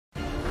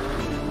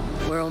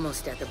We're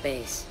almost at the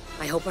base.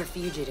 I hope our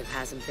fugitive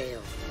hasn't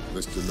bailed.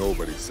 Mr.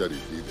 Nobody said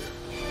he'd be there.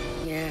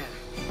 Yeah.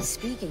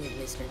 Speaking of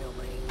Mr.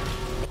 Nobody,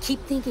 I keep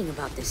thinking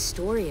about this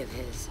story of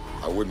his.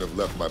 I wouldn't have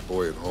left my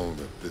boy at home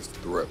if this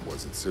threat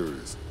wasn't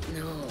serious.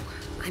 No.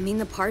 I mean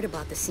the part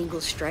about the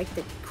single strike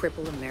that could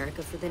cripple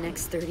America for the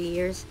next 30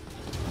 years.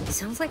 It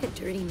sounds like a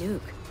dirty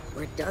nuke.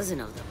 Or a dozen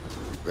of them.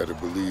 You better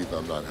believe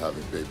I'm not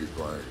having baby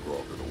Brian grow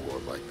up in a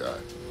world like that.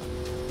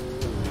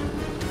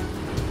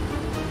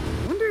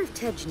 I wonder if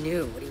Tej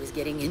knew what he was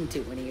getting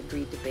into when he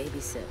agreed to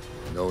babysit.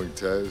 Knowing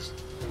Tej,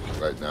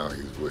 right now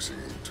he's wishing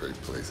he'd trade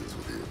places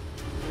with you.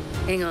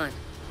 Hang on.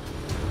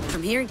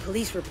 I'm hearing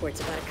police reports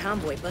about a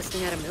convoy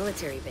busting out a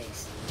military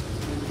base.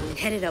 It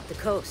headed up the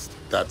coast.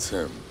 That's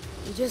him.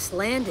 He just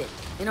landed,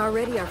 and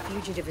already our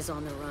fugitive is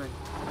on the run.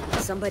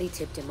 Somebody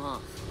tipped him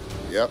off.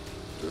 Yep.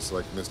 Just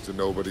like Mr.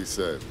 Nobody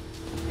said,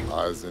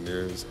 eyes and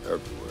ears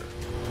everywhere.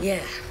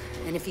 Yeah,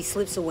 and if he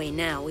slips away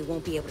now, we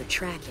won't be able to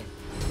track him.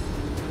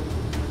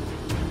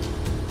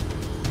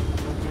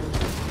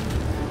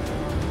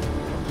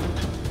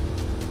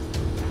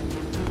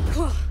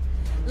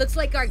 Looks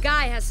like our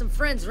guy has some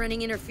friends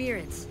running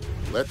interference.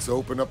 Let's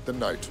open up the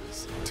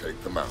nitrous and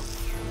take them out.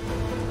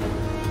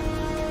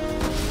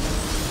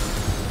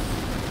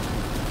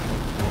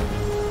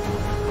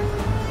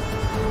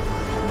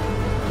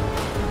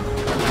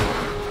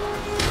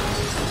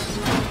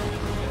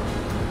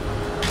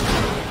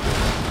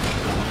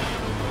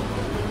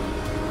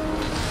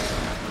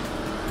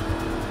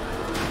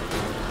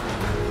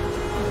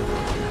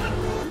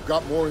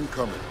 Got more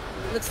incoming.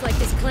 Looks like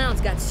this clown's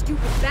got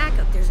stupid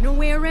backup. There's no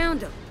way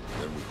around him.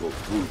 Then we go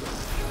through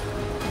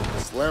them.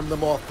 Slam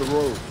them off the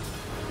road.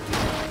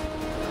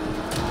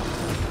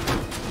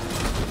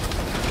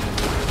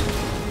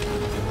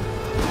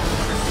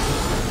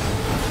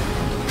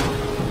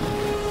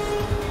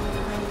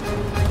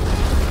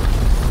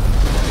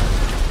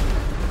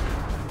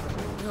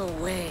 No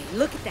way.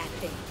 Look at that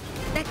thing.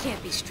 That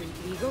can't be street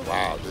legal.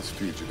 Wow, this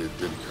fugitive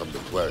didn't come to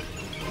play.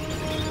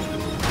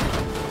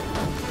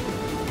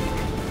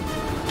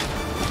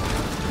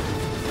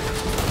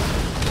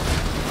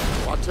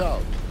 Watch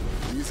out.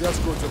 These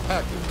escorts are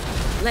packing.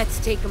 Let's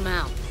take them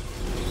out.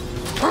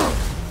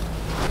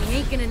 We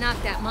ain't gonna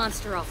knock that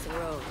monster off the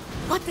road.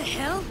 What the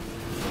hell?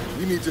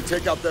 We need to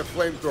take out that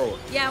flamethrower.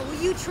 Yeah, well,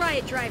 you try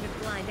it driving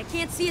blind. I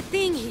can't see a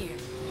thing here.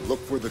 Look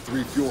for the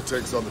 3 fuel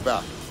tanks on the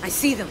back. I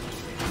see them.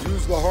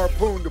 Use the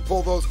harpoon to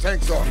pull those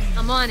tanks off.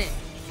 I'm on it.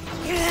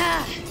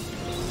 Yeah.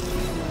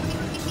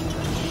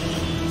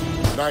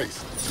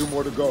 Nice. 2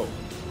 more to go.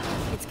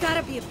 It's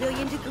gotta be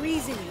 1,000,000,000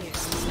 degrees in here.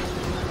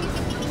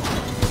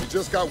 We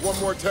just got 1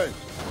 more tank.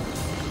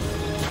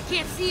 I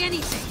can't see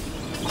anything.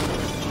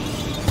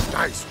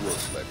 Nice work,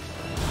 Letty.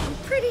 I'm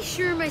pretty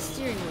sure my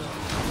steering wheel.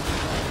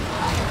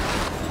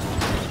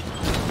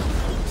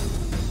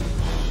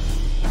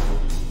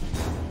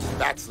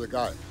 That's the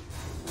guy.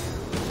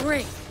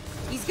 Great.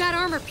 He's got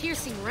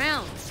armor-piercing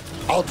rounds.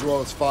 I'll draw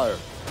his fire.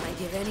 I'd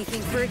give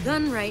anything for a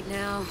gun right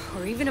now,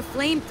 or even a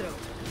flamethrower.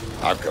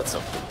 I've got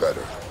something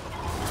better.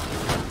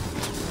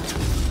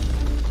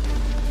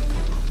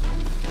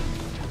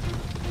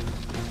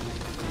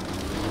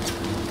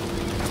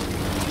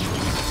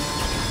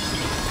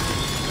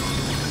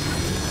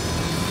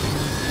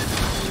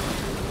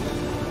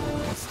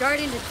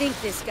 Starting to think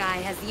this guy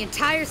has the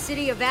entire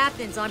city of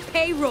Athens on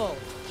payroll.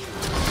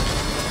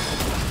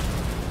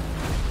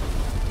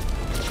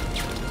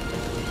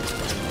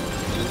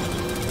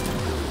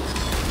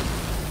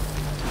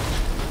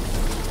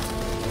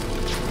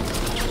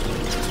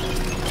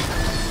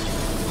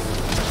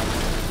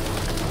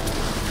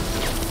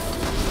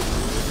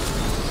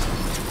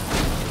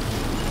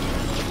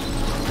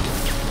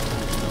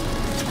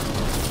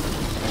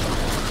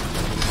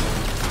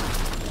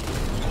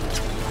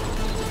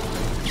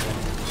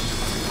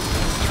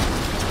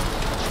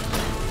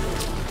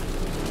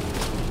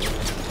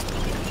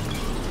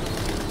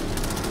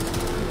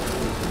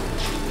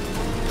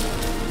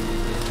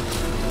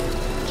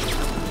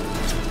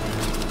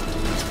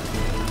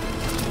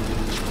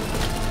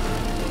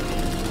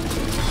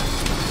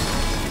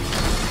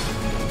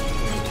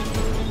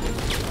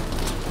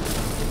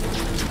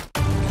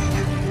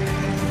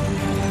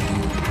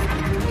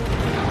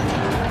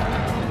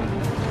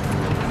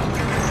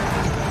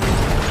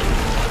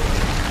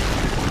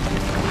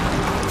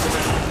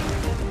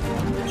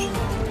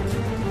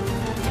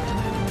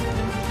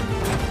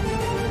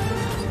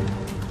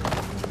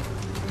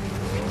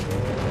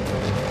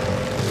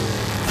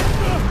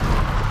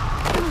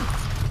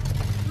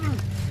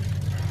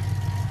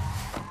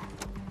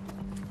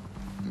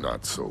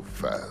 Not so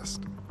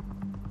fast.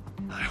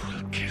 I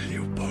will kill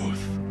you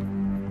both.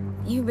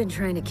 You've been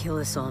trying to kill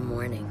us all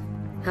morning.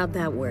 How'd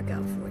that work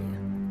out for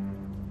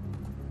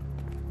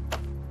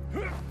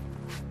you?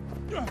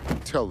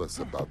 Tell us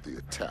about the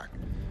attack.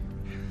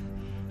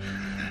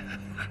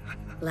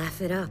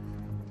 Laugh it up.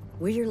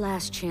 We're your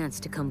last chance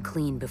to come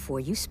clean before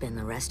you spend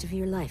the rest of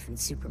your life in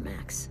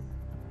Supermax.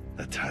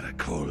 The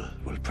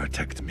Taracol will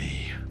protect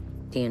me.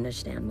 Do you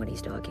understand what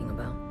he's talking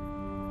about?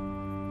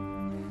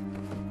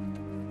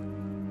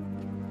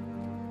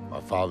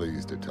 My father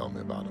used to tell me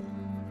about them.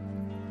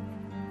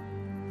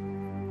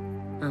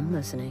 I'm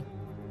listening.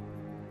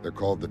 They're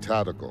called the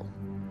Tactical.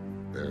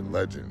 They're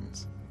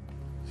legends.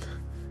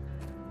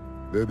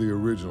 They're the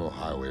original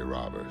highway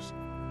robbers,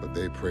 but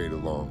they preyed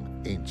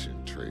along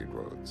ancient trade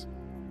roads.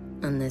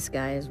 And this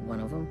guy is one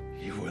of them?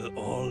 You will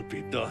all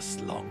be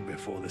dust long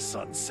before the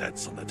sun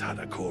sets on the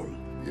Tadakol.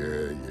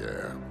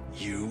 Yeah.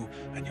 You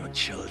and your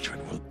children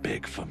will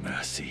beg for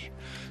mercy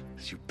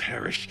as you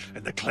perish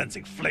in the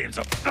cleansing flames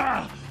of...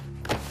 Ah!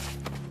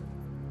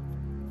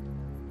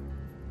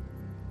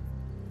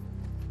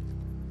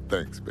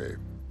 Thanks, babe.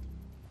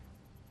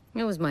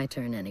 It was my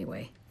turn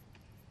anyway.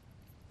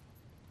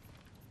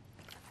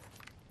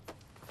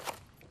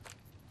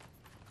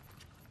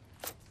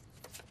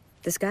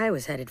 This guy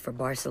was headed for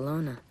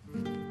Barcelona.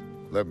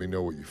 Let me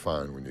know what you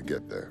find when you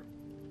get there.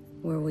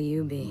 Where will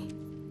you be?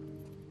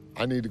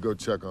 I need to go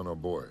check on our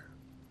boy.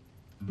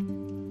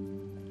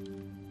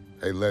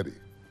 Hey, Letty.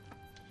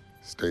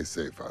 Stay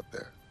safe out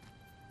there.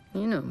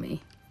 You know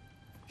me.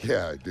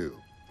 Yeah, I do.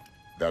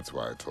 That's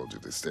why I told you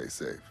to stay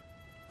safe.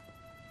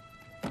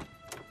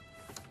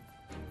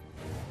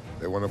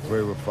 They want to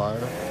play with fire?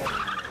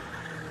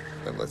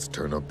 Then let's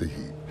turn up the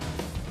heat.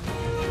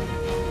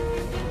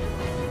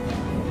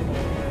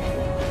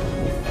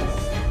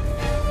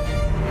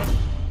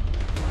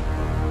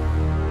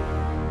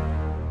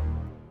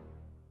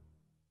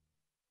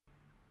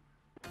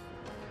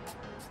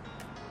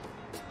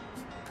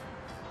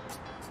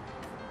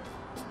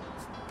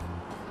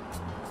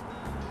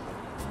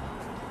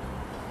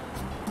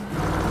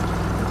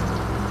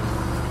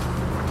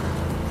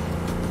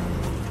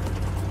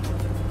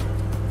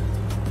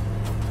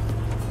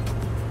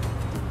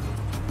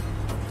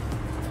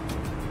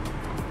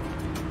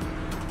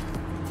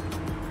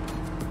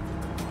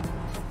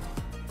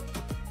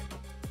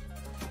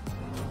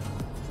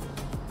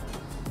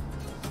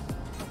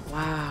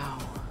 Wow.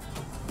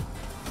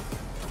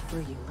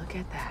 Will you look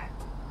at that?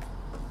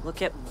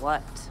 Look at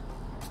what?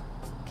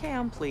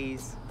 Cam,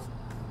 please.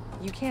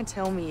 You can't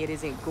tell me it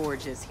isn't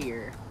gorgeous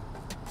here.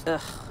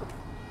 Ugh.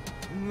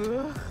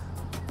 Ugh.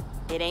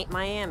 It ain't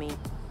Miami.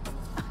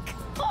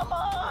 Come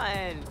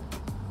on!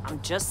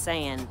 I'm just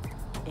saying,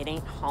 it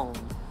ain't home.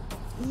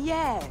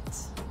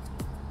 Yet.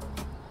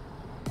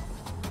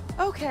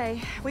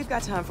 Okay, we've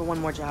got time for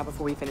one more job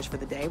before we finish for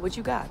the day. What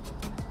you got?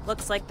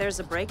 Looks like there's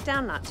a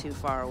breakdown not too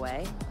far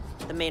away.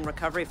 The main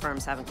recovery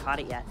firms haven't caught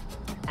it yet.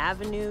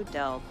 Avenue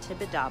del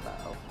Tibidabo.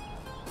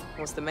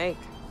 What's the make?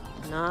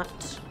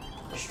 Not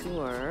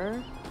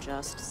sure.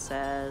 Just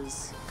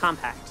says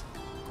compact.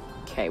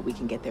 Okay, we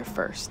can get there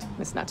first.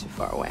 It's not too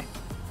far away.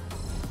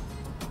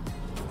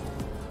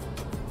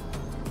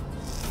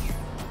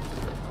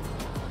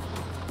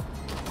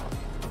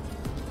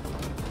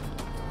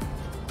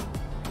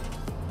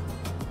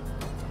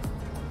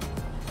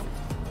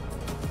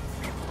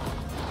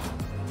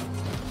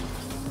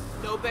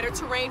 No better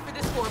terrain for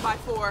this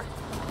 4x4.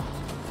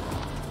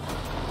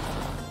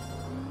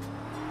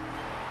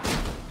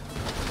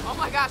 Oh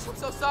my gosh, I'm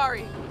so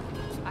sorry.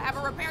 I have a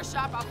repair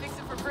shop, I'll fix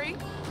it for free.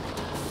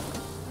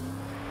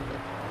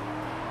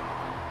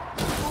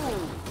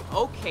 Ooh,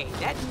 okay,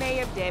 that may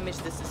have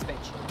damaged the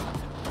suspension.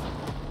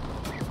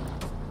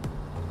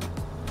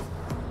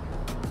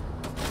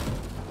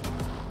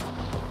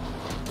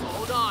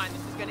 Hold on,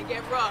 this is gonna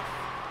get rough.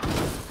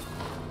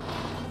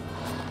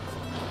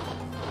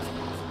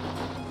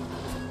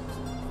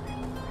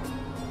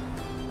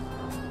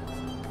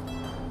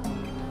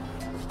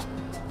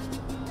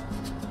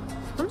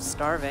 I'm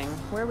starving.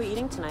 Where are we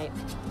eating tonight?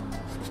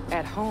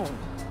 At home.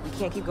 We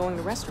can't keep going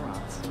to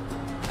restaurants.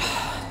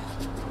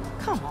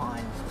 Come on.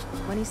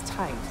 Money's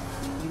tight.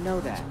 You know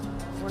that.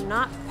 We're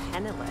not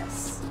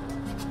penniless.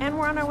 And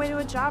we're on our way to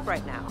a job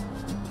right now.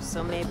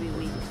 So maybe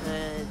we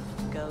could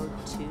go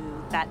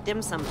to that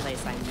dim sum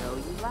place I know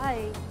you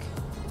like.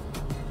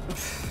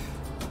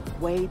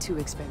 Way too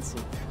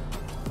expensive.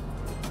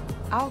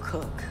 I'll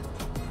cook.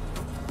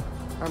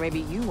 Or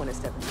maybe you want to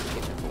step into the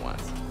kitchen for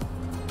once.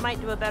 Might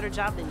do a better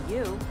job than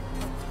you.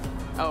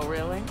 Oh,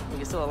 really?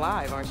 You're still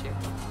alive, aren't you?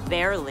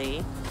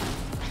 Barely.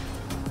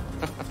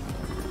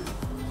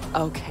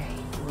 Okay,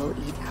 we'll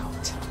eat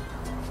out.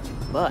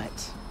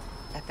 But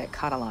at that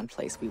Catalan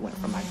place we went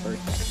for my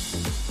birthday.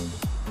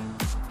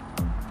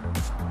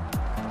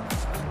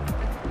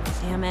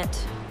 Damn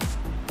it.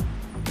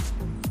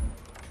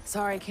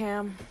 Sorry,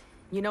 Cam.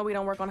 You know we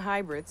don't work on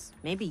hybrids.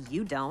 Maybe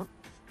you don't.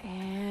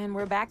 And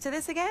we're back to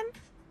this again?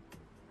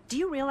 Do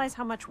you realize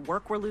how much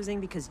work we're losing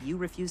because you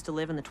refuse to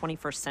live in the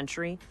 21st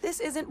century? This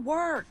isn't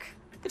work.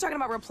 You're talking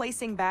about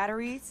replacing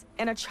batteries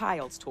and a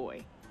child's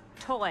toy.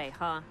 Toy,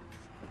 huh?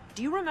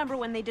 Do you remember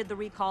when they did the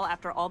recall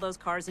after all those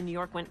cars in New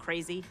York went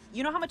crazy?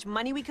 You know how much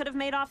money we could have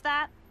made off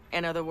that?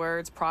 In other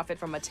words, profit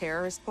from a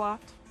terrorist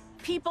plot?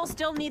 People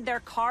still need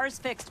their cars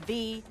fixed,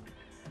 V.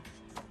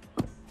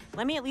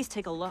 Let me at least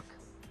take a look.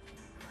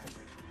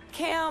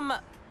 Cam...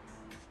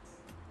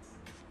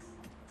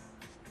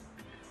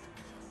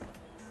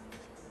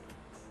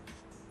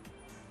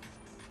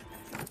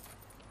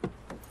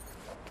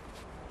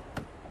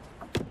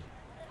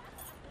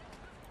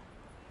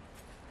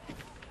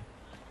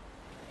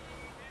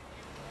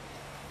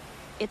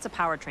 It's a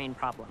powertrain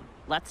problem.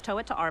 Let's tow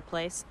it to our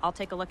place. I'll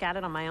take a look at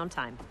it on my own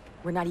time.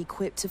 We're not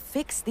equipped to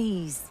fix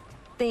these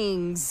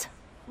things.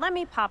 Let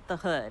me pop the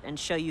hood and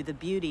show you the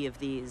beauty of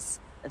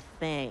these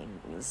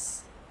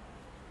things.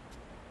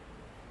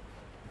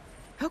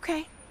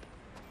 Okay.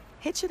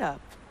 Hitch it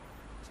up.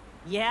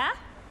 Yeah?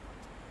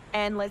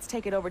 And let's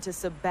take it over to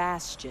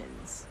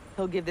Sebastian's.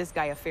 He'll give this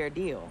guy a fair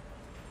deal.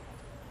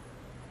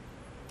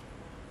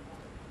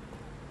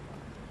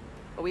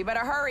 But we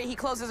better hurry. He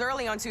closes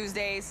early on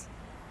Tuesdays.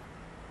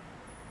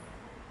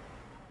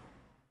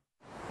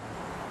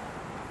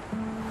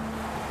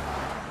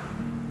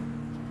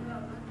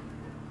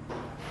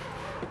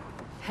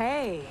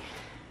 Hey,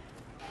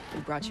 we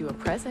brought you a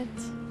present.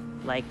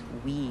 Like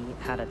we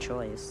had a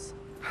choice.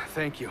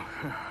 Thank you.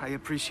 I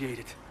appreciate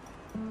it.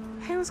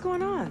 Hey, what's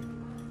going on?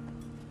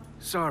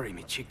 Sorry,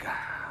 mi chica.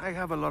 I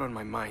have a lot on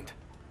my mind.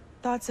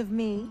 Thoughts of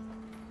me?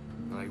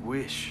 I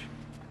wish.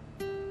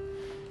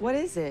 What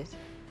is it?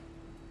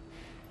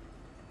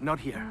 Not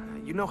here.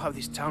 You know how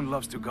this town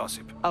loves to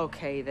gossip.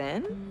 Okay,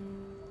 then.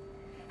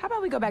 How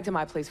about we go back to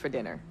my place for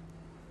dinner?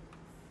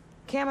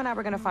 Cam and I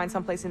were gonna find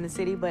someplace in the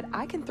city, but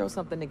I can throw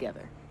something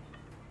together.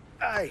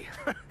 Aye.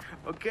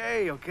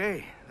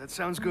 Okay. That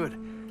sounds good.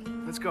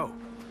 Let's go.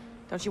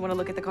 Don't you want to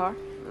look at the car?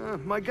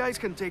 My guys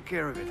can take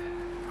care of it.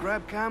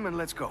 Grab Cam and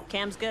let's go.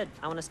 Cam's good.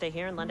 I want to stay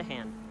here and lend a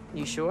hand.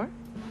 You sure?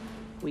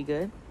 We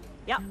good?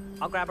 Yep,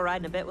 I'll grab a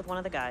ride in a bit with one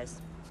of the guys.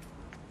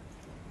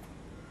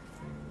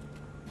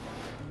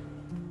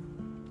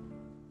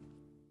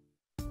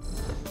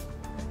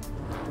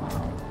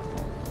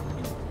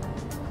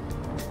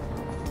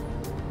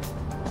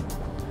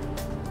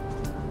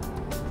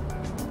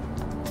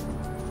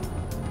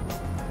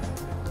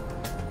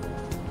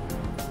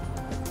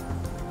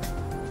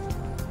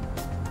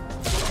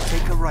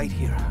 Take a right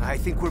here. I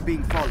think we're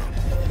being followed.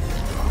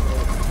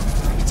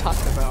 What are you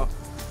talking about?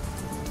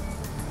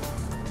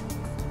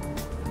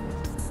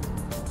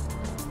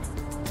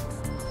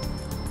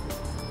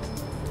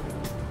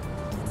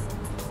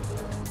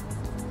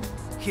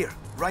 Here,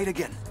 right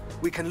again.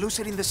 We can lose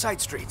it in the side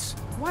streets.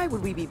 Why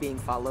would we be being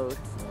followed?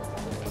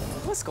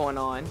 What's going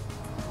on?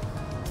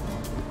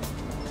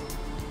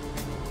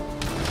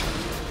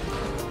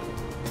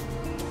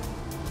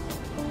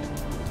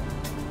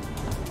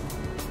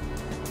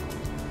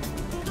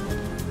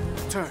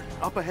 Turn,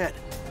 up ahead.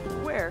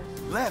 Where?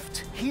 Left,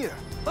 here.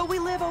 But we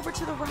live over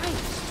to the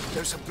right.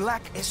 There's a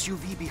black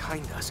SUV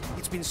behind us.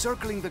 It's been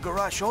circling the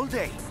garage all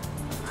day.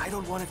 I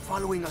don't want it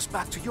following us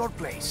back to your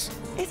place.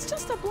 It's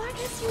just a black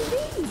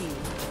SUV.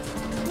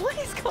 What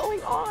is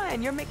going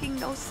on? You're making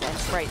no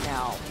sense right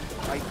now.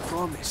 I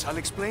promise I'll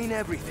explain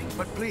everything,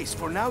 but please,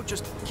 for now,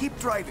 just keep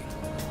driving.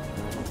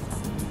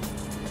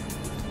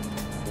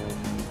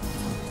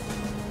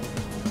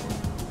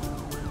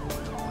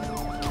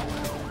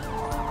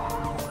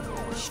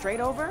 Straight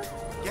over?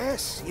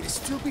 Yes, it is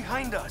still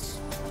behind us.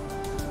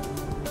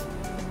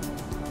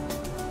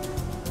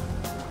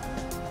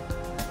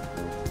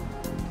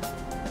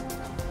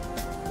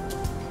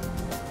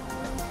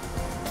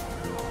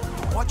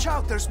 Watch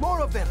out, there's more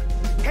of them.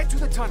 Head to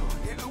the tunnel.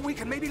 We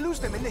can maybe lose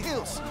them in the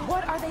hills.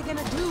 What are they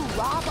gonna do,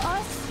 rob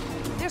us?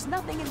 There's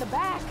nothing in the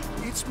back.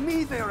 It's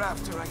me they're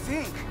after, I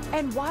think.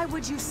 And why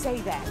would you say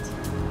that?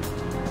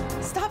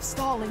 Stop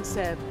stalling,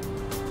 Seb.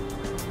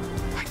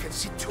 I can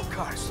see 2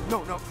 cars.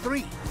 No,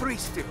 three. Three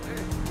still.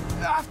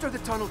 After the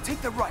tunnel, take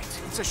the right.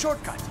 It's a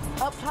shortcut.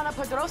 Up Plana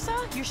Pedrosa?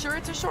 You sure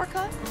it's a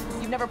shortcut?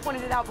 You've never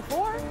pointed it out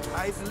before?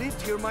 I've lived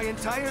here my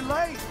entire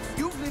life.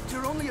 You've lived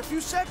here only a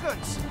few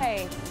seconds.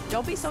 Hey,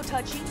 don't be so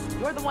touchy.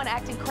 You're the one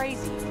acting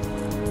crazy.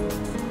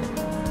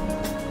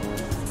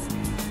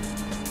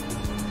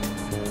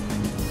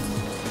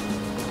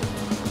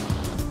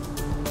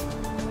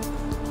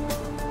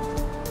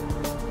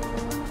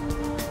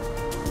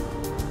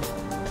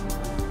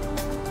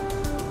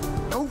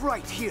 Go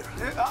right here.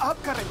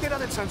 Up Carretera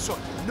del Sansón.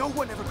 No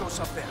one ever goes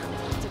up there.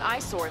 It's an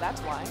eyesore,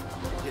 that's why.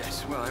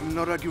 Yes, well, I'm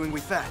not arguing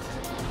with that.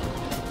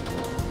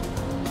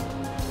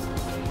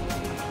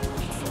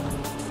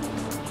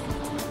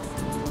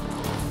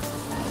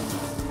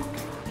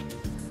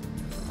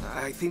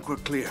 I think we're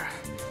clear.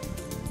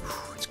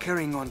 It's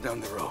carrying on down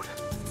the road.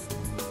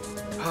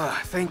 Ah,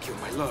 thank you,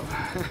 my love.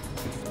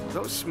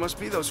 Those must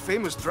be those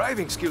famous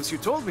driving skills you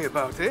told me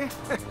about, eh?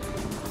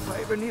 If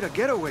I ever need a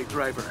getaway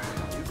driver,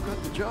 you've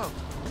got the job.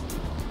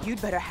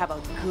 You'd better have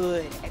a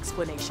good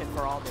explanation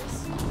for all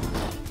this.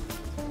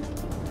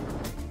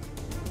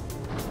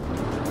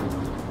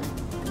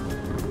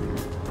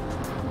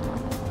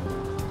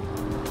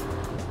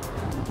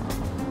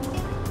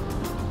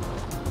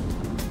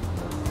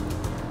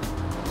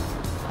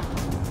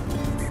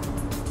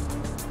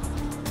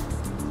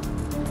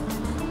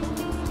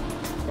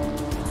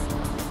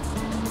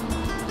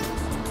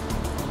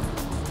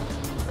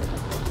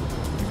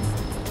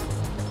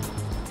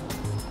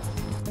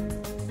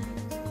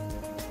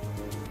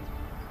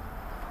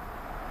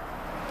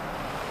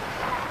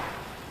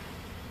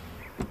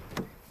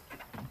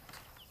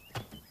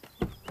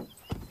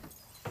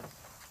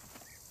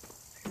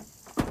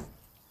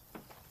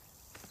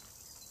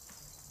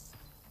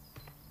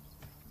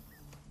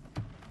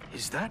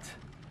 Is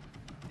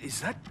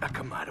that a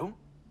Camaro?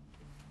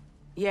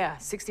 Yeah,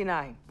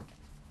 69.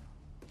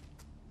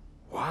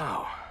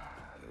 Wow.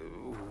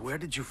 Where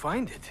did you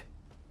find it?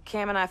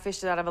 Cam and I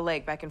fished it out of a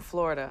lake back in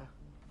Florida.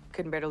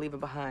 Couldn't bear to leave it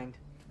behind.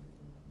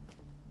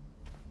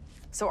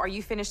 So are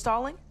you finished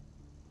stalling?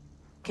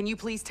 Can you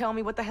please tell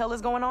me what the hell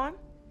is going on?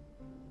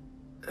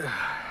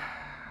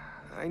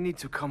 I need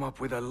to come up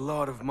with a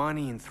lot of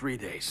money in 3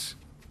 days.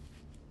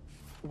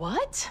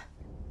 What?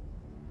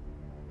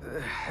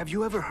 Have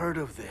you ever heard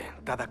of the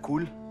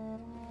Tadakul?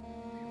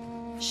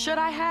 Should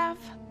I have?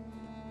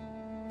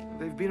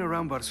 They've been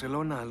around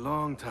Barcelona a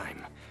long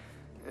time.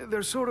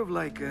 They're sort of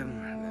like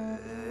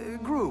a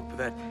group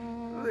that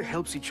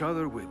helps each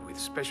other with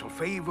special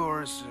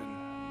favors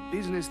and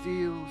business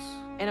deals.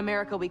 In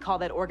America, we call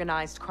that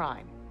organized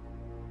crime.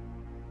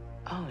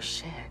 Oh,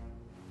 shit.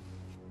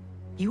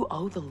 You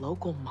owe the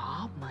local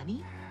mob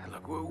money?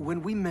 Look,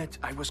 when we met,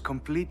 I was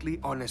completely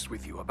honest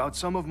with you about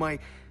some of my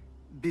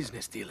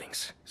business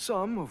dealings.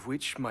 Some of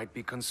which might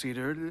be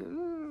considered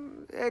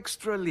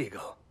extra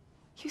legal.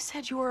 You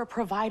said you were a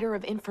provider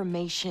of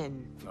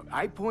information. Look,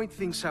 I point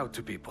things out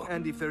to people,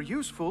 and if they're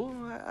useful,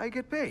 I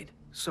get paid.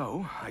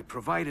 So, I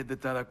provided the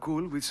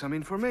Tadakul with some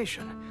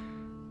information.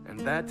 And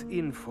that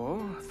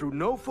info, through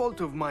no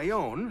fault of my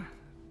own,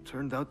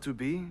 turned out to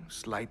be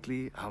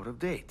slightly out of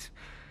date.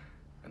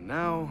 And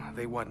now,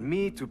 they want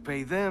me to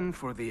pay them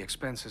for the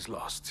expenses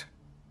lost.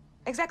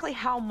 Exactly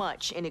how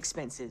much in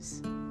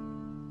expenses?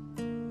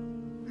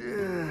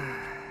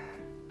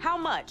 How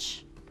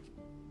much?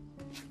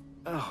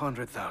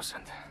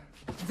 100,000.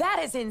 That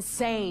is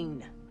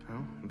insane!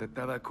 Well, the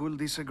Tadakul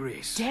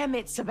disagrees. Damn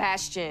it,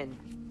 Sebastian!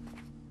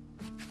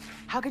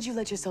 How could you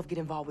let yourself get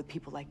involved with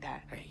people like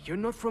that? Hey, you're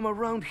not from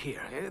around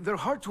here. They're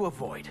hard to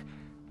avoid.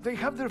 They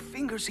have their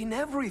fingers in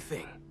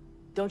everything.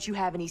 Don't you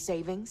have any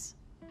savings?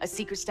 A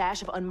secret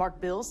stash of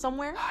unmarked bills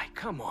somewhere? Ay,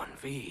 come on,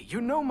 V.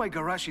 You know my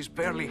garage is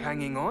barely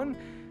hanging on.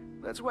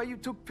 That's why you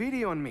took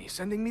pity on me,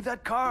 sending me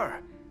that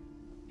car.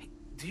 Hey,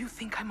 do you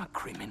think I'm a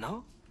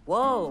criminal?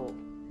 Whoa.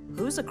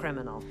 Who's a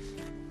criminal?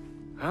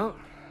 Well,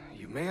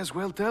 you may as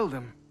well tell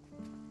them.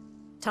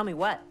 Tell me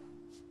what?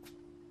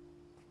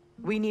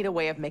 We need a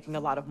way of making a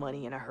lot of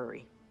money in a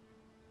hurry.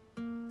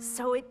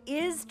 So it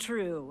is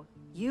true.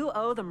 You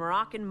owe the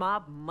Moroccan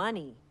mob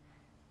money.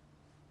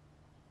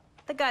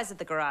 The guys at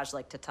the garage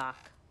like to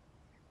talk.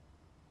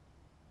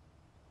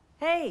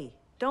 Hey,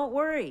 don't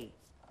worry.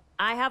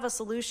 I have a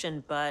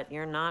solution, but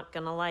you're not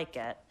gonna like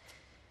it.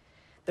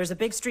 There's a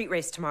big street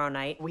race tomorrow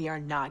night. We are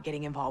not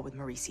getting involved with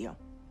Mauricio.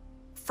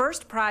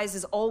 First prize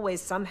is always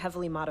some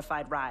heavily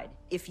modified ride.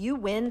 If you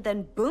win,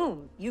 then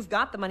boom, you've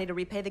got the money to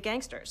repay the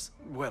gangsters.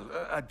 Well,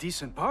 a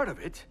decent part of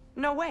it.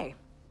 No way.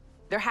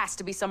 There has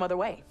to be some other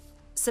way.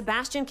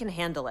 Sebastian can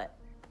handle it.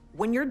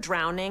 When you're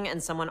drowning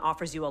and someone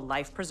offers you a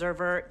life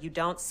preserver, you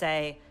don't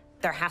say,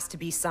 there has to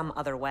be some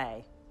other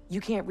way.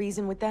 You can't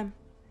reason with them?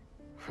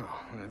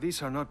 Oh,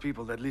 these are not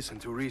people that listen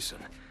to reason.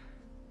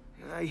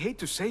 I hate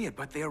to say it,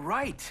 but they're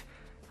right.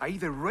 I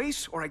either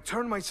race or I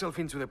turn myself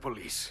into the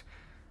police.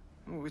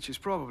 Which is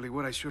probably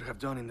what I should have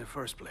done in the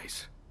first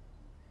place.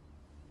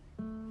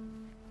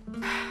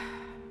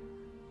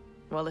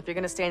 Well, if you're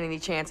gonna stand any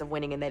chance of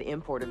winning in that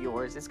import of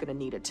yours, it's gonna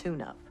need a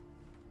tune-up.